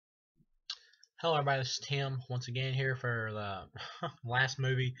Hello everybody, this is Tim once again here for the last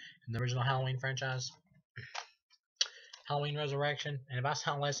movie in the original Halloween franchise, Halloween Resurrection. And if I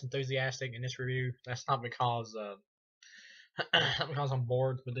sound less enthusiastic in this review, that's not because not because I'm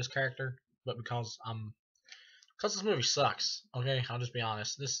bored with this character, but because this movie sucks. Okay, I'll just be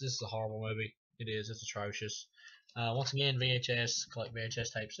honest. This is a horrible movie. It is. It's atrocious. Once again, VHS, collect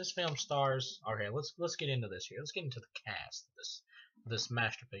VHS tapes. This film stars. Okay, let's get into this here. Let's get into the cast of this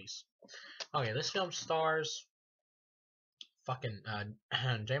masterpiece. Okay, this film stars fucking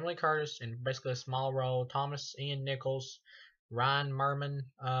Jamie Lee Curtis in basically a small role. Thomas Ian Nichols, Ryan Merman,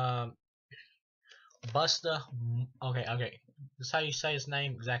 Busta. Okay. This is how you say his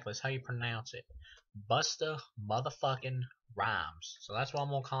name exactly. It's how you pronounce it. Busta motherfucking Rhymes. So that's what I'm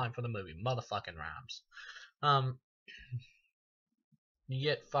gonna call him for the movie. Motherfucking Rhymes. Um, you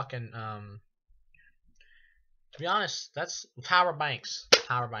get fucking To be honest, that's Tyra Banks.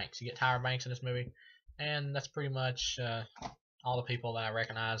 Tyra Banks. You get Tyra Banks in this movie, and that's pretty much all the people that I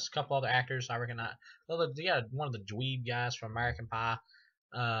recognize. A couple other actors I recognize. Well, yeah, one of the dweeb guys from American Pie.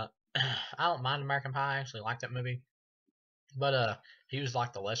 Uh, I don't mind American Pie. I actually like that movie. But he was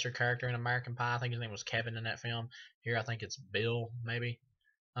like the lesser character in American Pie. I think his name was Kevin in that film. Here, I think it's Bill, maybe.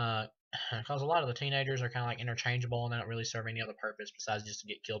 Uh, because a lot of the teenagers are kind of like interchangeable and they don't really serve any other purpose besides just to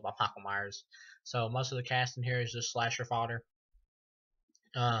get killed by Michael Myers. So most of the cast in here is just slasher fodder.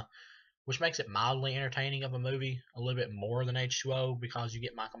 Uh, which makes it mildly entertaining of a movie, a little bit more than H2O because you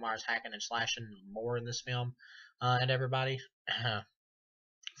get Michael Myers hacking and slashing more in this film and everybody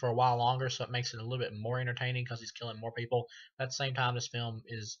for a while longer, so it makes it a little bit more entertaining because he's killing more people. At the same time, this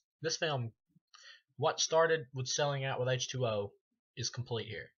film what started with selling out with H2O is complete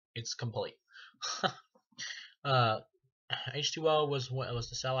here. It's complete. uh, H2O was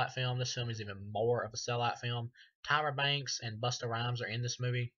the sellout film. This film is even more of a sellout film. Tyra Banks and Busta Rhymes are in this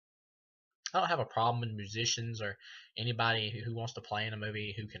movie. I don't have a problem with musicians or anybody who wants to play in a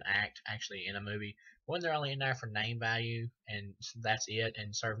movie who can act actually in a movie. When they're only in there for name value and that's it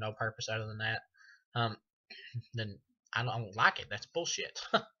and serve no purpose other than that, um, then I don't like it. That's bullshit.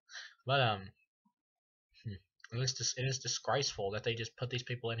 But it is disgraceful that they just put these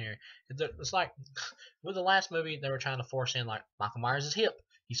people in here. It's like with the last movie they were trying to force in like Michael Myers is hip.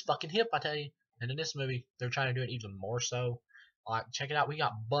 He's fucking hip, I tell you. And in this movie they're trying to do it even more so. Like check it out, we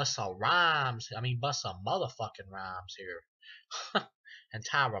got Busta Rhymes. I mean Busta motherfucking Rhymes here. And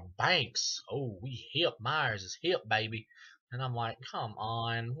Tyra Banks. Oh, we hip. Myers is hip, baby. And I'm like, come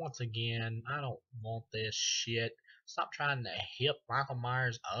on. Once again, I don't want this shit. Stop trying to hip Michael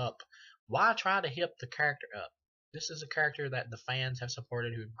Myers up. Why try to hip the character up? This is a character that the fans have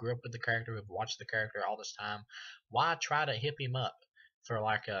supported, who grew up with the character, who have watched the character all this time. Why try to hip him up for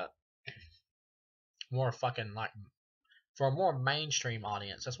like a more fucking like for a more mainstream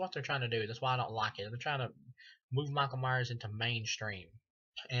audience? That's what they're trying to do. That's why I don't like it. They're trying to move Michael Myers into mainstream,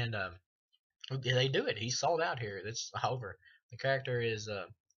 and they do it. He's sold out here. It's over. The character is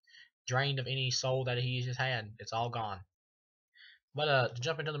drained of any soul that he just had. It's all gone. But to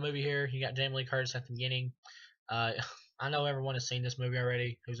jump into the movie here, you got Jamie Lee Curtis at the beginning. Uh, I know everyone has seen this movie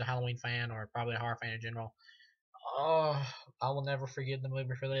already, who's a Halloween fan or probably a horror fan in general. Oh, I will never forgive the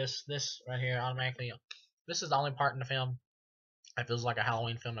movie for this. This right here automatically. This is the only part in the film that feels like a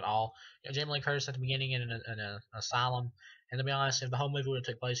Halloween film at all. You got Jamie Lee Curtis at the beginning in an asylum, and to be honest, if the whole movie would have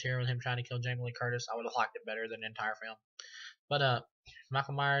took place here with him trying to kill Jamie Lee Curtis, I would have liked it better than the entire film. But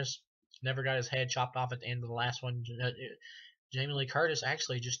Michael Myers never got his head chopped off at the end of the last one. Jamie Lee Curtis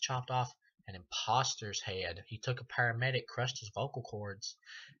actually just chopped off an imposter's head. He took a paramedic, crushed his vocal cords,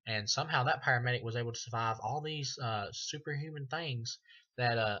 and somehow that paramedic was able to survive all these superhuman things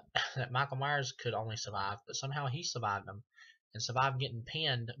that that Michael Myers could only survive, but somehow he survived them and survived getting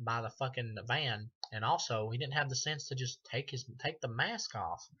pinned by the fucking van. And also, he didn't have the sense to just take the mask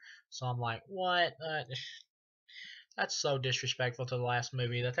off. So I'm like, what? That's so disrespectful to the last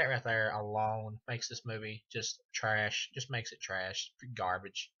movie. That right there alone makes this movie just trash. Just makes it trash,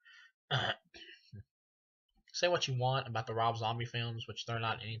 garbage. Say what you want about the Rob Zombie films, which they're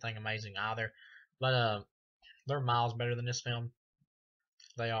not anything amazing either, but they're miles better than this film.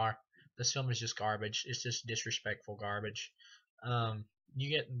 They are. This film is just garbage. It's just disrespectful garbage. You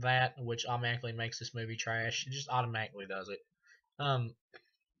get that, which automatically makes this movie trash. It just automatically does it. Um,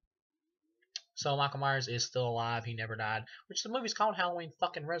 so Michael Myers is still alive. He never died. Which the movie's called Halloween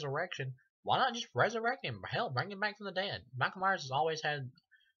fucking Resurrection. Why not just resurrect him? Hell, bring him back from the dead. Michael Myers has always had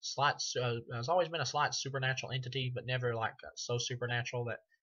has always been a slight supernatural entity, but never like so supernatural that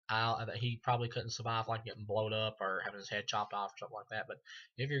he probably couldn't survive like getting blown up or having his head chopped off or something like that. But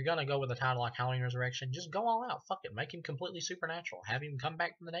if you're gonna go with a title like Halloween Resurrection, just go all out. Fuck it, make him completely supernatural. Have him come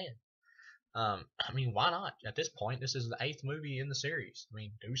back from the dead. I mean, why not? At this point, this is the 8th movie in the series. I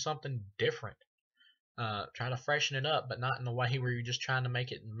mean, do something different. Try to freshen it up, but not in a way where you're just trying to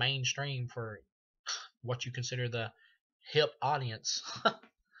make it mainstream for what you consider the hip audience.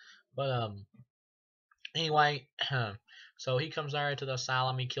 But anyway, so he comes there to the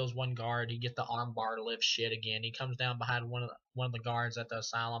asylum. He kills one guard. He gets the armbar to lift shit again. He comes down behind one of the guards at the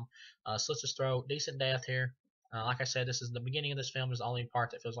asylum, slits his throat. Decent death here. Like I said, this is the beginning of this film is the only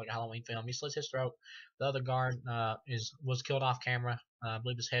part that feels like a Halloween film. He slits his throat. The other guard was killed off camera. I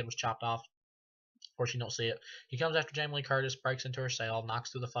believe his head was chopped off. Of course, you don't see it. He comes after Jamie Lee Curtis, breaks into her cell,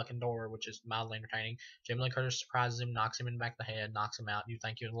 knocks through the fucking door, which is mildly entertaining. Jamie Lee Curtis surprises him, knocks him in the back of the head, knocks him out. You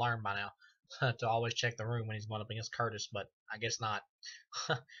think you'd learn by now to always check the room when he's going up against Curtis, but I guess not.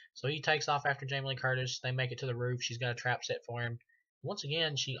 So he takes off after Jamie Lee Curtis. They make it to the roof. She's got a trap set for him. Once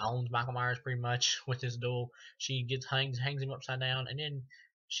again, she owns Michael Myers pretty much with this duel. She hangs him upside down, and then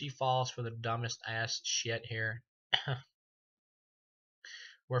she falls for the dumbest ass shit here.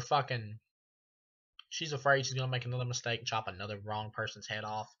 We're fucking she's afraid she's gonna make another mistake and chop another wrong person's head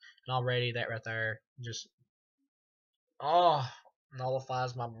off. And already that right there just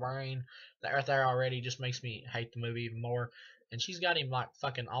nullifies my brain. That right there already just makes me hate the movie even more. And she's got him like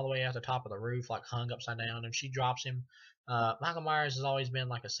fucking all the way out the top of the roof, like hung upside down, and she drops him. Michael Myers has always been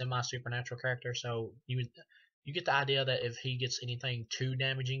like a semi supernatural character, so you get the idea that if he gets anything too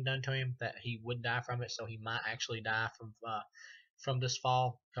damaging done to him, that he would die from it. So he might actually die from this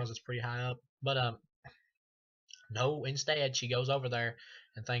fall because it's pretty high up. But no, instead she goes over there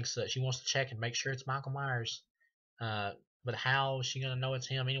and thinks that she wants to check and make sure it's Michael Myers. But how is she gonna know it's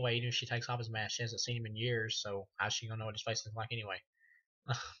him anyway? Even if she takes off his mask, she hasn't seen him in years, so how's she gonna know what his face looks like anyway?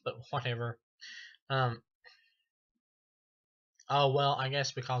 But whatever. Um. Oh well, I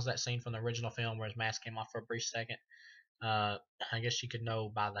guess because that scene from the original film where his mask came off for a brief second. I guess she could know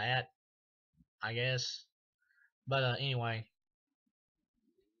by that. I guess. But anyway,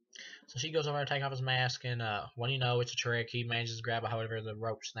 so she goes over to take off his mask, and what do you know, it's a trick. He manages to grab a hold of her, the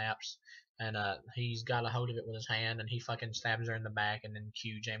rope snaps, and he's got a hold of it with his hand, and he fucking stabs her in the back, and then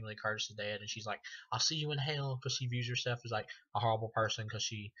cue Jamie Lee Curtis is dead, and she's like, "I'll see you in hell," because she views herself as like a horrible person because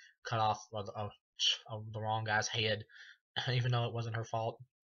she cut off the wrong guy's head, even though it wasn't her fault.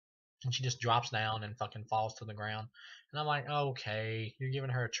 And she just drops down and fucking falls to the ground. And I'm like, okay, you're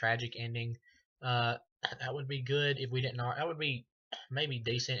giving her a tragic ending. Uh, that would be good if we didn't. That would be maybe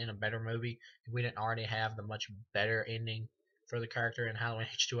decent in a better movie if we didn't already have the much better ending for the character in Halloween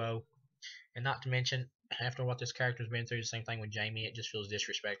H2O. And not to mention, after what this character's been through, the same thing with Jamie, it just feels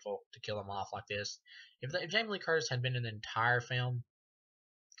disrespectful to kill him off like this. If Jamie Lee Curtis had been in the entire film,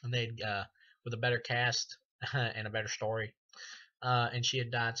 and they'd with a better cast and a better story, and she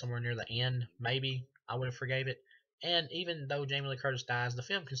had died somewhere near the end, maybe I would have forgave it. And even though Jamie Lee Curtis dies, the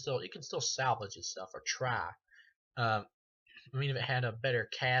film can still salvage itself or try. Uh, I mean, if it had a better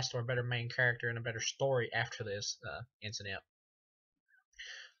cast or a better main character and a better story after this incident.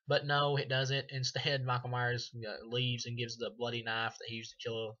 But no, it doesn't. Instead, Michael Myers leaves and gives the bloody knife that he used to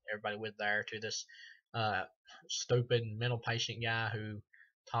kill everybody with there to this uh, stupid mental patient guy who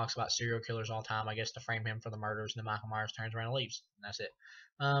talks about serial killers all the time, I guess, to frame him for the murders. And then Michael Myers turns around and leaves. And that's it.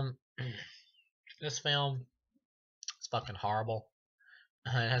 Um, this film is fucking horrible. It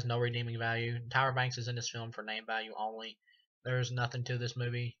has no redeeming value. Tyra Banks is in this film for name value only. There's nothing to this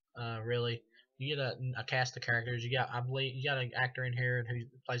movie, really. You get a cast of characters. I believe, you got an actor in here who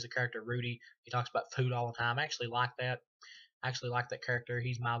plays the character Rudy. He talks about food all the time. I actually like that. I actually like that character.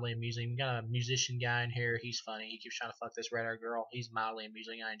 He's mildly amusing. We got a musician guy in here. He's funny. He keeps trying to fuck this red-haired girl. He's mildly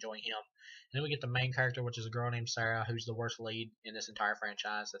amusing. I enjoy him. And then we get the main character, which is a girl named Sarah, who's the worst lead in this entire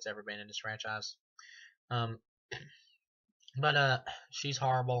franchise that's ever been in this franchise. Um, but she's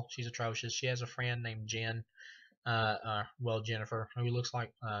horrible. She's atrocious. She has a friend named Jen. Jennifer, who looks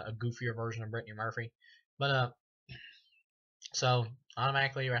like a goofier version of Brittany Murphy. But so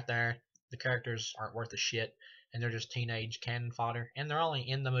automatically right there, the characters aren't worth a shit, and they're just teenage cannon fodder. And they're only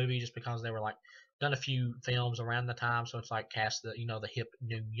in the movie just because they were like done a few films around the time, so it's like cast the hip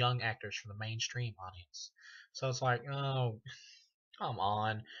new young actors for the mainstream audience. So it's like, oh, come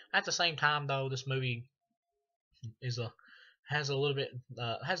on. At the same time, though, this movie is a has a little bit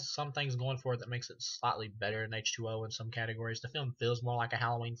has some things going for it that makes it slightly better than H2O in some categories. The film feels more like a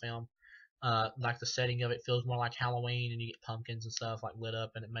Halloween film. Like the setting of it feels more like Halloween, and you get pumpkins and stuff like lit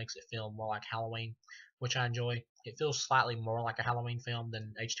up, and it makes it feel more like Halloween, which I enjoy. It feels slightly more like a Halloween film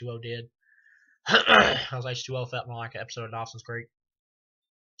than H2O did, because H2O felt more like an episode of Dawson's Creek.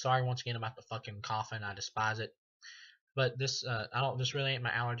 Sorry once again about the fucking coughing. I despise it. But this, I don't. This really ain't my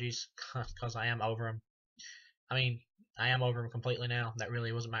allergies, because I am over them. I mean, I am over them completely now. That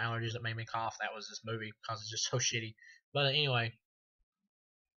really wasn't my allergies that made me cough. That was this movie because it's just so shitty. But anyway,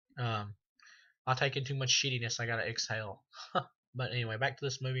 um, I'll take in too much shittiness. I gotta exhale. But anyway, back to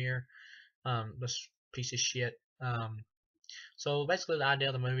this movie here. This piece of shit. So basically, the idea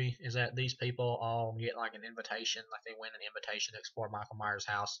of the movie is that these people all get like an invitation, like they win an invitation to explore Michael Myers'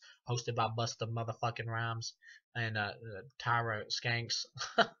 house, hosted by Busta motherfucking Rhymes and Tyra Skanks.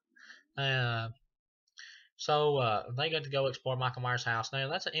 uh, so they get to go explore Michael Myers' house. Now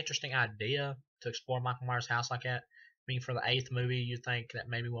that's an interesting idea to explore Michael Myers' house like that. I mean, for the eighth movie, you think that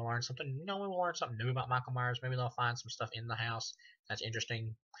maybe we'll learn something. We'll learn something new about Michael Myers. Maybe they'll find some stuff in the house that's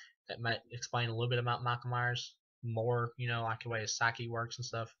interesting. That might explain a little bit about Michael Myers more. Like the way his psyche works and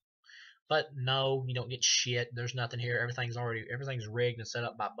stuff. But no, you don't get shit. There's nothing here. Everything's rigged and set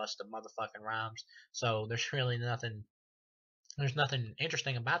up by Busta motherfucking Rhymes. So there's really nothing. There's nothing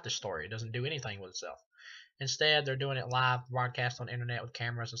interesting about this story. It doesn't do anything with itself. Instead, they're doing it live, broadcast on the internet with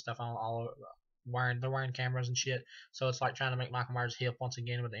cameras and stuff on all they're wearing cameras and shit. So it's like trying to make Michael Myers hip once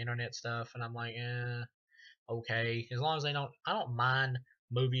again with the internet stuff. And I'm like, okay. As long as I don't mind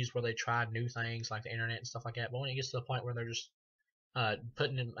movies where they try new things like the internet and stuff like that. But when it gets to the point where they're just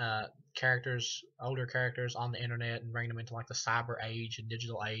putting in, older characters on the internet and bringing them into like the cyber age and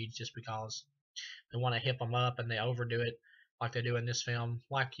digital age just because they want to hip them up and they overdo it like they do in this film.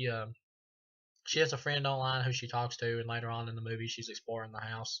 Like she has a friend online who she talks to, and later on in the movie, she's exploring the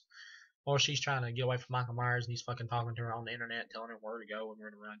house. Or she's trying to get away from Michael Myers, and he's fucking talking to her on the internet, telling her where to go and where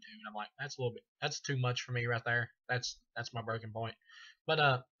to run to. And I'm like, that's too much for me right there. That's my breaking point. But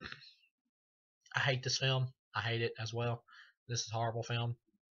I hate this film. I hate it as well. This is a horrible film.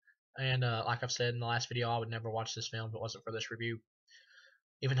 And like I've said in the last video, I would never watch this film if it wasn't for this review.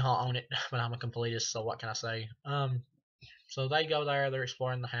 Even though I own it, but I'm a completist, so what can I say? So they go there, they're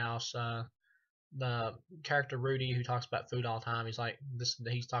exploring the house. The character Rudy, who talks about food all the time, he's like this.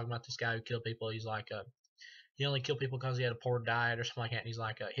 He's talking about this guy who killed people. He's like, he only killed people because he had a poor diet or something like that. And he's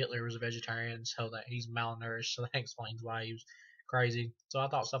like, Hitler was a vegetarian, so that he's malnourished. So that explains why he was crazy. So I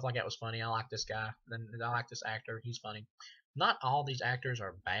thought stuff like that was funny. I like this guy, and I like this actor. He's funny. Not all these actors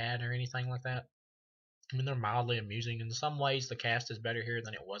are bad or anything like that. I mean, they're mildly amusing. In some ways, the cast is better here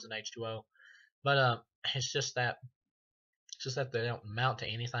than it was in H2O. But it's just that they don't amount to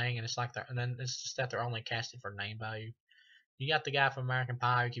anything, and then it's just that they're only casted for name value. You got the guy from American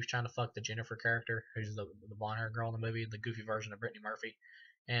Pie who keeps trying to fuck the Jennifer character, who's the blonde haired girl in the movie, the goofy version of Brittany Murphy,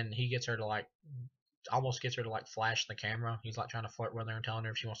 and he gets her to almost gets her to flash the camera. He's like trying to flirt with her and telling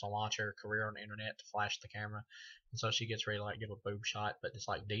her if she wants to launch her career on the internet to flash the camera, and so she gets ready to give a boob shot, but it's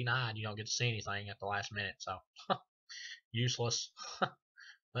denied. You don't get to see anything at the last minute, so useless.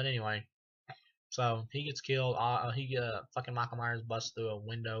 But anyway, so he gets killed. Fucking Michael Myers busts through a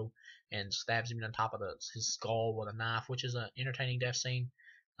window and stabs him on top of his skull with a knife, which is an entertaining death scene.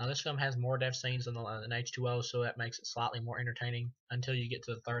 Now this film has more death scenes than H2O, so that makes it slightly more entertaining until you get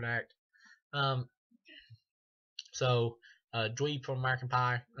to the third act. So Dweeb from American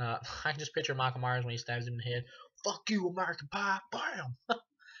Pie. I can just picture Michael Myers when he stabs him in the head. Fuck you, American Pie! Bam!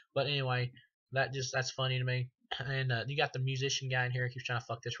 But anyway, that's funny to me. And you got the musician guy in here who keeps trying to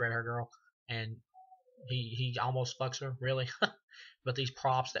fuck this red hair girl, and he almost fucks her, really. But these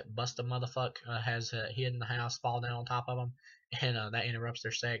props that Busta motherfuck has hid in the house fall down on top of them, and that interrupts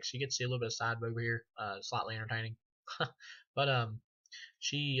their sex. You get to see a little bit of side boob here, slightly entertaining. But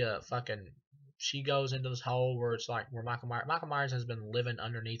she goes into this hole where it's where Michael Myers has been living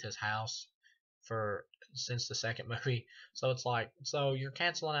underneath his house since the second movie. So it's so you're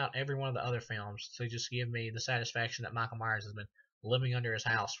canceling out every one of the other films to just give me the satisfaction that Michael Myers has been living under his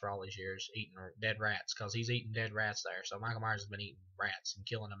house for all these years, eating dead rats, because he's eating dead rats there. So Michael Myers has been eating rats and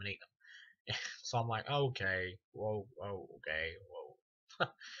killing them and eating them. So I'm like, okay, whoa, okay, whoa.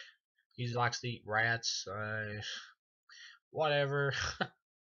 He likes to eat rats, whatever.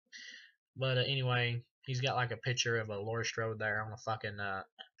 But anyway, he's got a picture of a Laurie Strode there on a fucking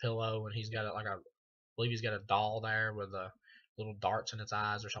pillow, and he's got I believe he's got a doll there with little darts in its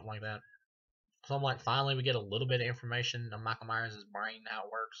eyes or something like that. So I'm finally we get a little bit of information on Michael Myers' brain, how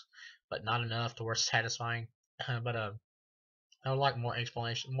it works, but not enough to where it's satisfying. But I would like more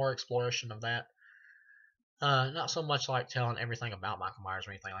explanation, more exploration of that. Not so much telling everything about Michael Myers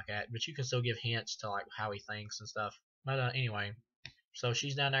or anything like that, but you can still give hints to how he thinks and stuff. But anyway, so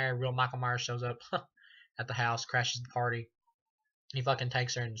she's down there. Real Michael Myers shows up at the house, crashes the party. He fucking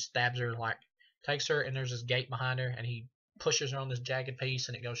takes her and stabs her, takes her, and there's this gate behind her, and he pushes her on this jagged piece,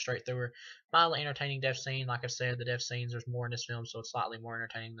 and it goes straight through her. Mildly entertaining death scene. Like I've said, the death scenes, there's more in this film, so it's slightly more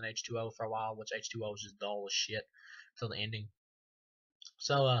entertaining than H2O for a while, which H2O was just dull as shit till the ending.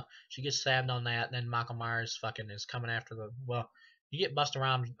 So she gets stabbed on that, and then Michael Myers fucking is coming after the you get Busta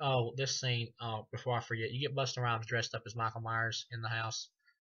Rhymes. Oh, this scene. Oh, before I forget, you get Busta Rhymes dressed up as Michael Myers in the house.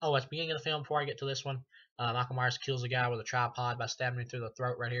 Oh, at the beginning of the film, before I get to this one, Michael Myers kills a guy with a tripod by stabbing him through the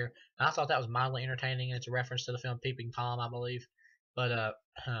throat right here. And I thought that was mildly entertaining, and it's a reference to the film Peeping Tom, I believe. But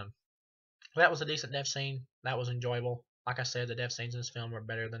that was a decent death scene. That was enjoyable. Like I said, the death scenes in this film were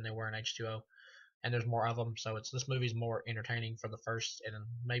better than they were in H2O, and there's more of them. So this movie's more entertaining for the first and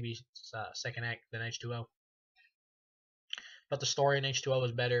maybe second act than H2O. But the story in H2O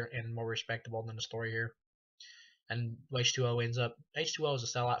is better and more respectable than the story here. And H2O H2O is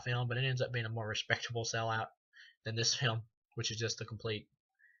a sellout film, but it ends up being a more respectable sellout than this film, which is just a complete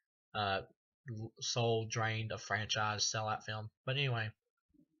uh, soul drained of franchise sellout film. But anyway,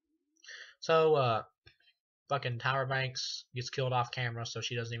 so fucking Tyra Banks gets killed off camera, so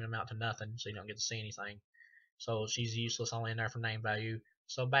she doesn't even amount to nothing, so you don't get to see anything. So she's useless, only in there for name value.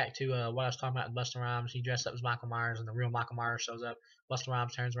 So back to what I was talking about, Busta Rhymes. He dressed up as Michael Myers, and the real Michael Myers shows up. Busta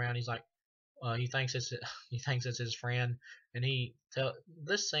Rhymes turns around. He's like, he thinks it's his friend, and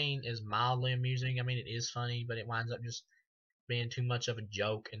this scene is mildly amusing. I mean, it is funny, but it winds up just being too much of a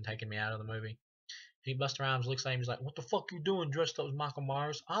joke and taking me out of the movie. He Busta Rhymes looks at him. He's like, "What the fuck you doing dressed up as Michael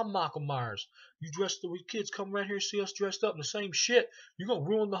Myers? I'm Michael Myers. You dressed up. We kids come around here and see us dressed up in the same shit. You're gonna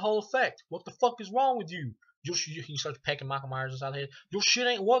ruin the whole effect. What the fuck is wrong with you?" He starts pecking Michael Myers inside the head. Your shit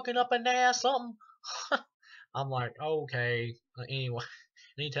ain't working up in there, something. I'm like, okay. Anyway,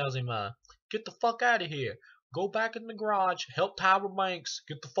 and he tells him, "Get the fuck out of here. Go back in the garage. Help Tyra Banks.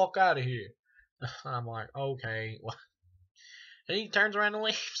 Get the fuck out of here." I'm like, okay. And he turns around and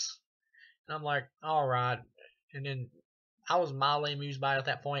leaves. And I'm like, all right. And then I was mildly amused by it at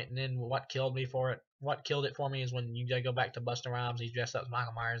that point. And then what killed it for me is when you go back to Busta Rhymes. He's dressed up as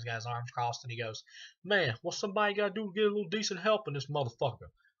Michael Myers, got his arms crossed, and he goes, "Man, what's somebody got to do to get a little decent help in this motherfucker?"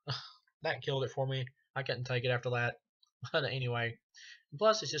 That killed it for me. I couldn't take it after that. But anyway,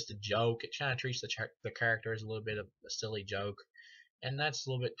 plus it's just a joke. It kind of treats the character as a little bit of a silly joke, and that's a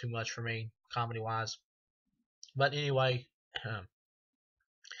little bit too much for me, comedy wise. But anyway,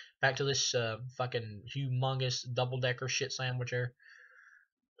 back to this fucking humongous double decker shit sandwich here.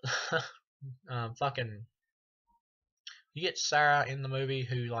 Fucking, you get Sarah in the movie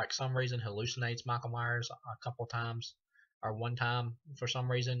who, like, some reason hallucinates Michael Myers a couple times, or one time for some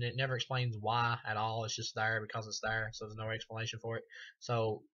reason. It never explains why at all. It's just there because it's there, so there's no explanation for it.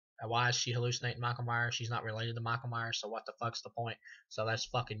 So why is she hallucinating Michael Myers? She's not related to Michael Myers, so what the fuck's the point? So that's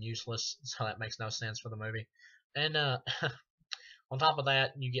fucking useless. So that makes no sense for the movie. And on top of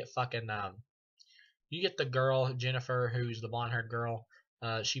that, you get fucking you get the girl Jennifer, who's the blonde-haired girl.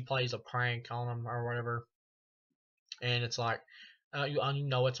 She plays a prank on him or whatever, and it's like you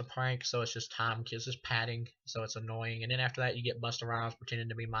know it's a prank, so it's just it's just padding, so it's annoying. And then after that, you get Busta Rhymes pretending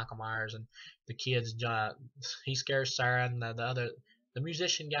to be Michael Myers, and the kids he scares Sarah, and the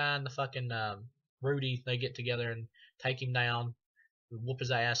musician guy and the fucking Rudy, they get together and take him down, whoop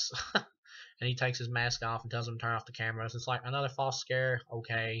his ass. And he takes his mask off and tells him to turn off the cameras. It's like another false scare.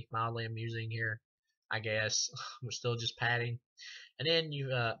 Okay, mildly amusing here, I guess. We're still just padding. And then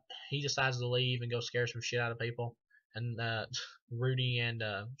he decides to leave and go scare some shit out of people. And Rudy and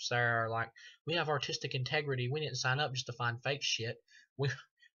Sarah are like, "We have artistic integrity. We didn't sign up just to find fake shit. We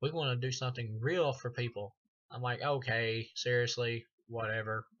want to do something real for people." I'm like, okay, seriously,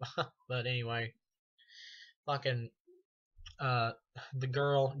 whatever. But anyway, fucking the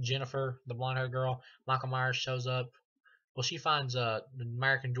girl Jennifer, the blonde haired girl, Michael Myers shows up. Well, she finds the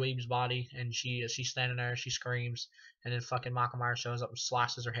American Dweeb's body, and she's standing there. She screams, and then fucking Michael Myers shows up and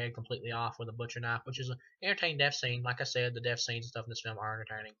slices her head completely off with a butcher knife, which is an entertaining death scene. Like I said, the death scenes and stuff in this film are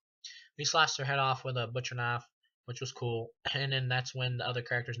entertaining. He slices her head off with a butcher knife, which was cool. And then that's when the other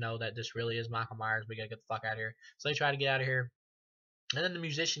characters know that this really is Michael Myers. We gotta get the fuck out of here. So they try to get out of here. And then the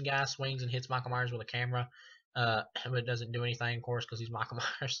musician guy swings and hits Michael Myers with a camera, but it doesn't do anything, of course, because he's Michael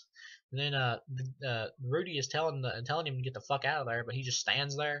Myers. And then Rudy is telling him to get the fuck out of there, but he just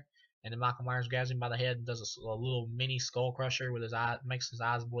stands there. And then Michael Myers grabs him by the head and does a little mini skull crusher with his eye, makes his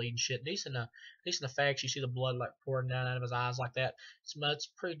eyes bleed and shit. Decent effects. You see the blood like pouring down out of his eyes like that. It's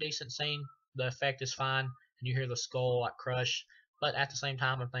a pretty decent scene. The effect is fine, and you hear the skull like crush. But at the same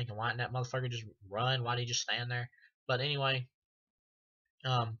time, I'm thinking, why didn't that motherfucker just run? Why did he just stand there? But anyway,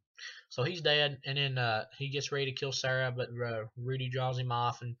 um, so he's dead, and then he gets ready to kill Sarah, but Rudy draws him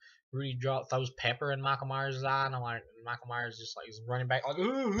off, and Rudy throws pepper in Michael Myers' eye, and I'm like, Michael Myers just like he's running back like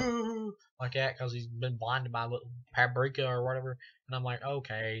ooh, like that because he's been blinded by a little paprika or whatever, and I'm like,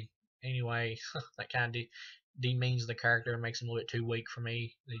 okay. Anyway, that kind of demeans the character and makes him a little bit too weak for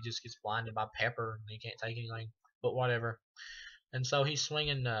me. He just gets blinded by pepper and he can't take anything. But whatever. And so he's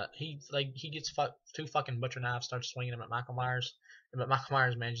swinging. He gets two fucking butcher knives, starts swinging them at Michael Myers. But Michael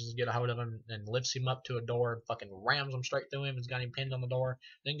Myers manages to get a hold of him and lifts him up to a door and fucking rams him straight through him. He's got him pinned on the door.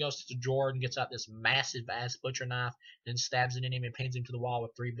 Then goes to the drawer and gets out this massive ass butcher knife and stabs it in him and pins him to the wall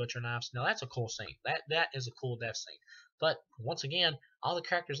with three butcher knives. Now that's a cool scene. That is a cool death scene. But once again, all the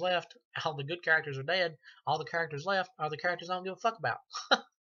characters left, all the good characters are dead. All the characters left are the characters I don't give a fuck about.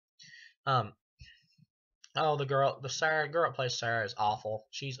 um, Oh, the Sarah girl that plays Sarah is awful.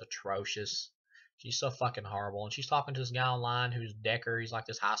 She's atrocious. She's so fucking horrible. And she's talking to this guy online who's Decker. He's like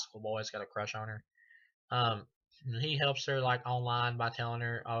this high school boy. He's got a crush on her. Um, and he helps her like online by telling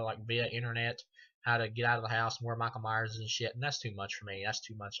her, like via internet, how to get out of the house and where Michael Myers is and shit. And that's too much for me. That's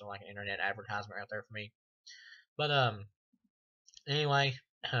too much of like an internet advertisement right there for me. But anyway,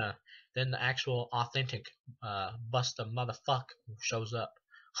 then the actual authentic Busta motherfuck shows up.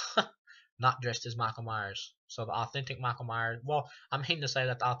 Not dressed as Michael Myers. So the authentic Michael Myers, well, I mean to say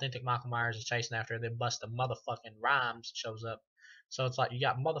that the authentic Michael Myers is chasing after her, then Busta motherfucking Rhymes shows up. So it's like you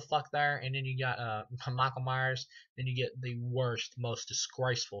got motherfuck there, and then you got Michael Myers, then you get the worst, most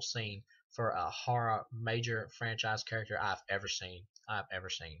disgraceful scene for a horror major franchise character I've ever seen.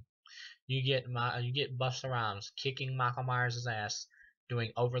 You get Busta Rhymes kicking Michael Myers' ass,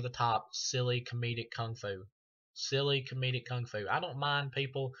 doing over the top, silly comedic kung fu. Silly comedic kung fu. I don't mind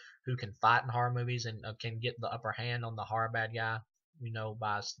people who can fight in horror movies and can get the upper hand on the horror bad guy,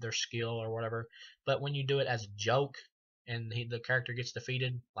 by their skill or whatever. But when you do it as a joke and the character gets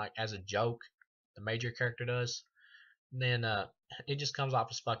defeated, like as a joke, the major character does, then it just comes off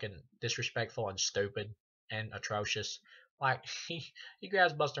as fucking disrespectful and stupid and atrocious. Like he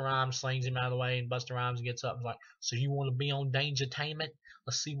grabs Busta Rhymes, slings him out of the way, and Busta Rhymes gets up and is like, "So you want to be on Dangertainment?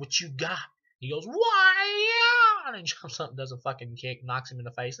 Let's see what you got." He goes, "Why?" And he jumps up and does a fucking kick, knocks him in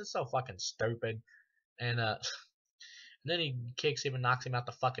the face. It's so fucking stupid. And then he kicks him and knocks him out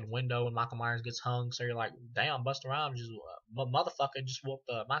the fucking window, and Michael Myers gets hung. So you're like, damn, Busta Rhymes just motherfucker just whooped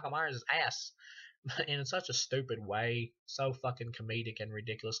Michael Myers' ass in such a stupid way. So fucking comedic and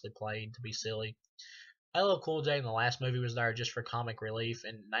ridiculously played to be silly. LL Cool J in the last movie was there just for comic relief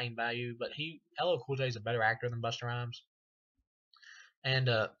and name value, but LL Cool J is a better actor than Busta Rhymes. And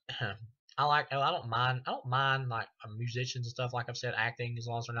I don't mind like musicians and stuff. Like I've said, acting as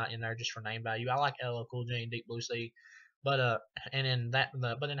long as they're not in there just for name value. I like LL Cool J and Deep Blue Sea, but in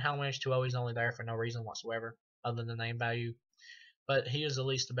Halloween H2O he's only there for no reason whatsoever other than name value. But he is at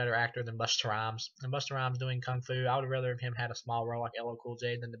least a better actor than Busta Rhymes. And Busta Rhymes doing kung fu, I would rather him had a small role like LL Cool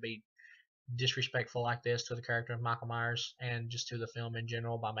J than to be disrespectful like this to the character of Michael Myers and just to the film in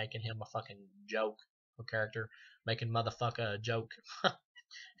general by making him a fucking joke of character, making motherfucker a joke,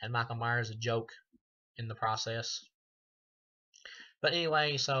 and Michael Myers a joke in the process. But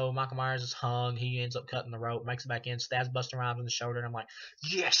anyway, so Michael Myers is hung. He ends up cutting the rope, makes it back in, stabs Busta Rhymes in the shoulder, and I'm like,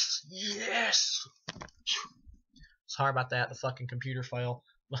 yes, yes. Sorry about that. The fucking computer fell.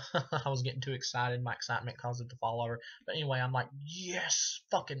 I was getting too excited. My excitement caused it to fall over. But anyway, I'm like, yes,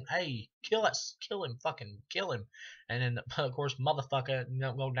 fucking, hey, kill him, fucking kill him. And then, of course, motherfucker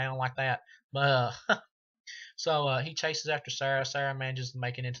don't go down like that. But so he chases after Sarah. Sarah manages to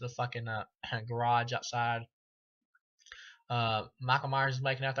make it into the fucking garage outside. Michael Myers is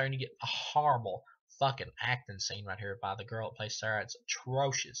making it out there, and you get a horrible fucking acting scene right here by the girl that plays Sarah. It's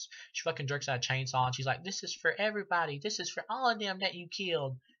atrocious. She fucking jerks out a chainsaw and she's like, "This is for everybody. This is for all of them that you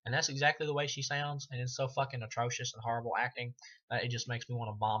killed." And that's exactly the way she sounds, and it's so fucking atrocious and horrible acting that it just makes me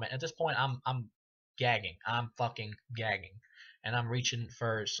want to vomit. At this point, I'm gagging. I'm fucking gagging, and I'm reaching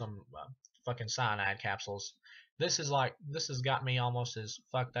for some fucking cyanide capsules. This has got me almost as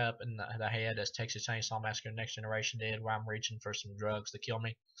fucked up in the head as Texas Chainsaw Massacre Next Generation did, where I'm reaching for some drugs to kill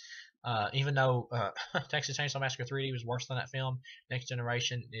me. Even though Texas Chainsaw Massacre 3D was worse than that film, Next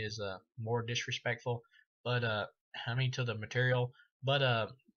Generation is more disrespectful. But to the material.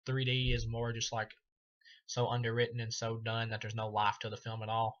 But 3D is more just like so underwritten and so done that there's no life to the film at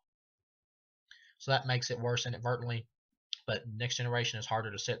all. So that makes it worse inadvertently. But Next Generation is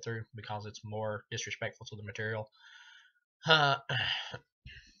harder to sit through because it's more disrespectful to the material.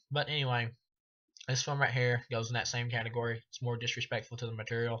 But anyway, this film right here goes in that same category. It's more disrespectful to the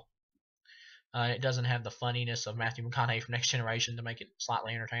material. It doesn't have the funniness of Matthew McConaughey from Next Generation to make it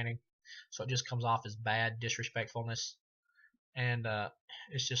slightly entertaining. So it just comes off as bad disrespectfulness. And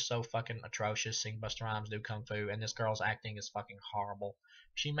it's just so fucking atrocious seeing Busta Rhymes do kung fu. And this girl's acting is fucking horrible.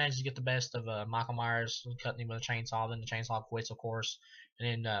 She managed to get the best of Michael Myers, cutting him with a chainsaw. Then the chainsaw quits, of course.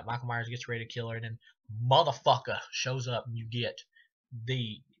 And then Michael Myers gets ready to kill her. And then motherfucker shows up, and you get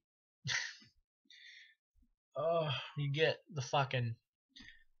the you get the fucking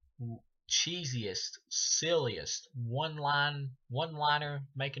cheesiest, silliest one liner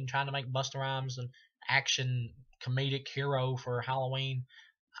trying to make Busta Rhymes an action comedic hero for Halloween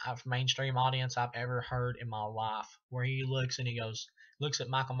mainstream audience I've ever heard in my life. Where he looks and he goes, looks at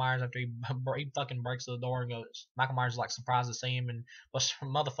Michael Myers after he fucking breaks the door and goes, Michael Myers is like surprised to see him, and Buster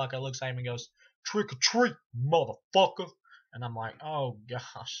motherfucker looks at him and goes, trick or treat, motherfucker. And I'm like, oh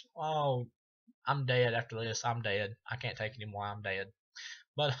gosh, oh, I'm dead after this. I'm dead. I can't take it anymore. I'm dead.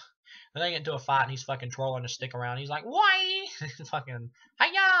 But then they get into a fight and he's fucking twirling a stick around. He's like, why? Fucking,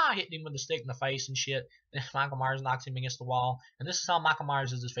 hiya! Hitting him with the stick in the face and shit. And Michael Myers knocks him against the wall. And this is how Michael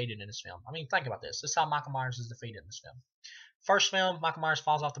Myers is defeated in this film. I mean, think about this. This is how Michael Myers is defeated in this film. First film, Michael Myers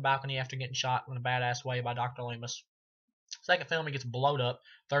falls off the balcony after getting shot in a badass way by Dr. Loomis. Second film, he gets blowed up.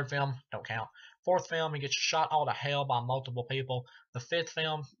 Third film, don't count. Fourth film, he gets shot all to hell by multiple people. The fifth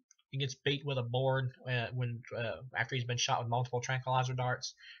film, he gets beat with a board after he's been shot with multiple tranquilizer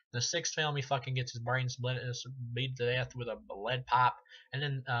darts. The sixth film, he fucking gets his brain beat to death with a lead pipe. And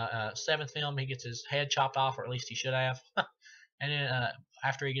then seventh film, he gets his head chopped off, or at least he should have. And then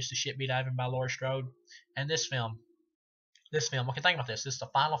after he gets the shit beat out of him by Laurie Strode. And this film, okay, think about this. This is the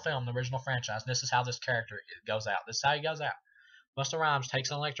final film, the original franchise. This is how this character goes out. This is how he goes out. Busta Rhymes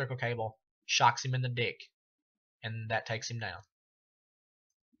takes an electrical cable, shocks him in the dick, and that takes him down.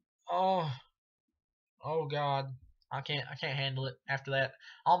 Oh, oh God, I can't handle it. After that,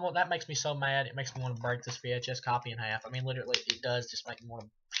 almost that makes me so mad. It makes me want to break this VHS copy in half. I mean, literally, it does just make me want to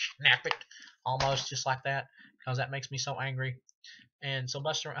snap it, almost just like that, because that makes me so angry. And so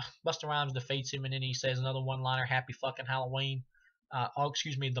Busta Rhymes defeats him, and then he says another one-liner, "Happy fucking Halloween." Oh,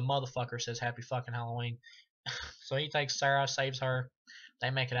 excuse me, the motherfucker says "Happy fucking Halloween." So he takes Sarah, saves her. They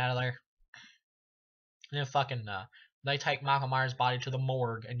make it out of there. And then fucking they take Michael Myers' body to the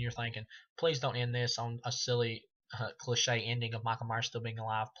morgue, and you're thinking, please don't end this on a silly cliche ending of Michael Myers still being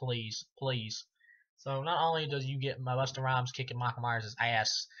alive. Please, please. So not only does you get Busta Rhymes kicking Michael Myers'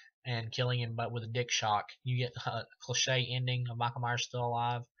 ass and killing him, but with a dick shock, you get a cliche ending of Michael Myers still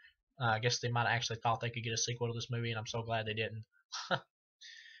alive. I guess they might have actually thought they could get a sequel to this movie, and I'm so glad they didn't.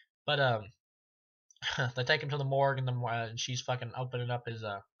 But they take him to the morgue, and she's fucking opening up his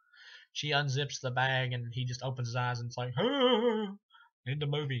she unzips the bag, and he just opens his eyes, and it's like, ah! End the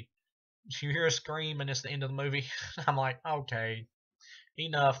movie. You hear a scream, and it's the end of the movie. I'm like, okay,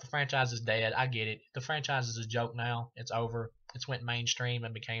 enough. The franchise is dead. I get it. The franchise is a joke now. It's over. It's went mainstream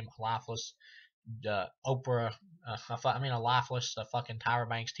and became a lifeless Oprah. A lifeless fucking Tyra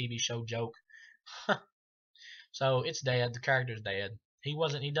Banks TV show joke. So it's dead. The character's dead. He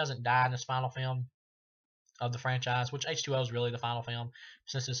doesn't die in this final film of the franchise, which H2O is really the final film.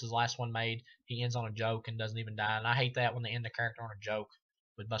 Since this is the last one made, he ends on a joke and doesn't even die. And I hate that when they end the character on a joke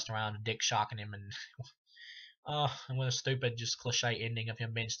with Busta Rhymes, dick shocking him, and with a stupid, just cliche ending of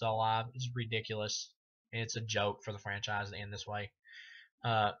him being still alive. It's ridiculous. And it's a joke for the franchise to end this way.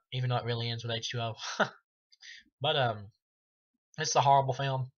 Even though it really ends with H2O. But it's a horrible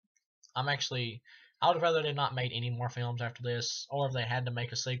film. I would rather they not made any more films after this, or if they had to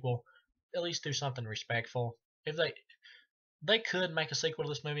make a sequel, at least do something respectful. If they could make a sequel to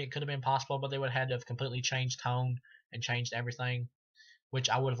this movie, it could have been possible, but they would have had to have completely changed tone and changed everything, which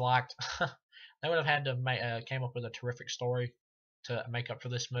I would have liked. They would have had to came up with a terrific story to make up for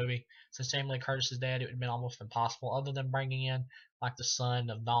this movie. Since Samuel Lee Curtis is dead, it would have been almost impossible, other than bringing in like the son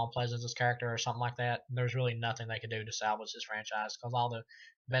of Donald Pleasence's character or something like that. There's really nothing they could do to salvage this franchise because all the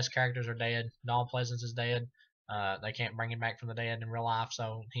best characters are dead. Donald Pleasance is dead. They can't bring him back from the dead in real life,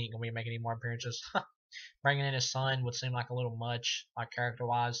 so he ain't gonna be making any more appearances. Bringing in his son would seem like a little much, like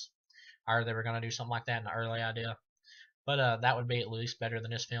character-wise, or they were gonna do something like that in the early idea. But that would be at least better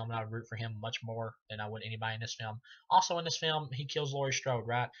than this film, and I would root for him much more than I would anybody in this film. Also, in this film, he kills Laurie Strode,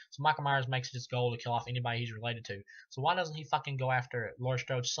 right? So Michael Myers makes it his goal to kill off anybody he's related to. So why doesn't he fucking go after Laurie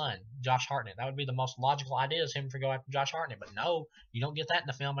Strode's son, Josh Hartnett? That would be the most logical idea, is him to go after Josh Hartnett. But no, you don't get that in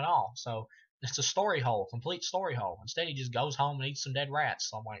the film at all. So it's a story hole, complete story hole. Instead, he just goes home and eats some dead rats.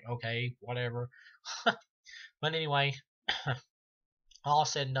 So I'm like, okay, whatever. But anyway, all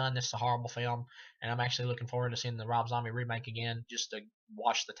said and done, this is a horrible film, and I'm actually looking forward to seeing the Rob Zombie remake again, just to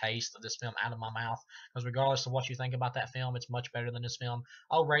wash the taste of this film out of my mouth. Because regardless of what you think about that film, it's much better than this film.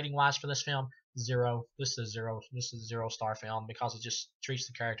 Oh, rating wise for this film, 0. This is 0. This is a 0-star film because it just treats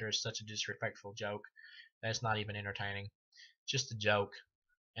the character as such a disrespectful joke that's not even entertaining. Just a joke.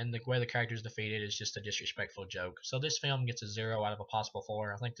 And the way the character is defeated is just a disrespectful joke. So this film gets a 0 out of a possible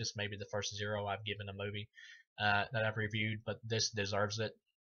 4. I think this may be the first 0 I've given a movie that I've reviewed, but this deserves it.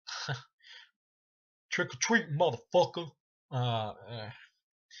 Trick or treat, motherfucker.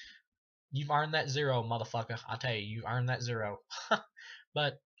 You've earned that 0, motherfucker. I tell you, you've earned that 0.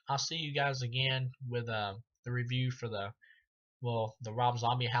 But I'll see you guys again with the review for the Rob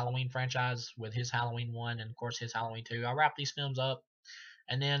Zombie Halloween franchise with his Halloween 1 and of course his Halloween 2. I'll wrap these films up,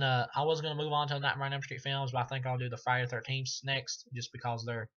 and then I was gonna move on to the Nightmare on Elm Street films, but I think I'll do the Friday the 13th next, just because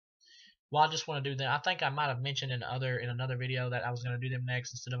they're, well, I just want to do them. I think I might have mentioned in another video that I was going to do them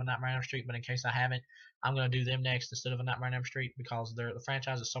next instead of a Nightmare on Elm Street, but in case I haven't, I'm going to do them next instead of a Nightmare on Elm Street, because the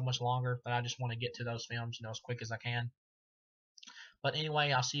franchise is so much longer that I just want to get to those films, as quick as I can. But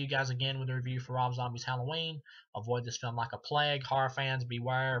anyway, I'll see you guys again with a review for Rob Zombie's Halloween. Avoid this film like a plague. Horror fans,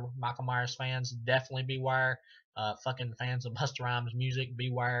 beware. Michael Myers fans, definitely beware. Fucking fans of Busta Rhymes music,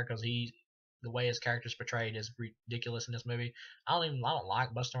 beware, because the way his character's portrayed is ridiculous in this movie. I don't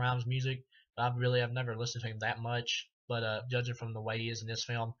like Busta Rhymes music, but I've never listened to him that much. But judging from the way he is in this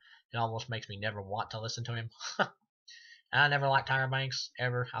film, it almost makes me never want to listen to him. I never liked Tyra Banks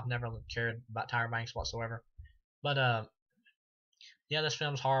ever. I've never cared about Tyra Banks whatsoever. But yeah, this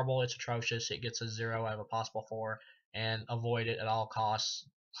film's horrible. It's atrocious. It gets a 0 out of a possible 4, and avoid it at all costs.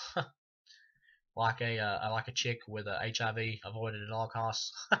 Like a chick with HIV, avoid it at all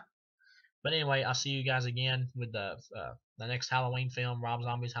costs. But anyway, I'll see you guys again with the next Halloween film, Rob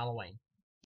Zombie's Halloween.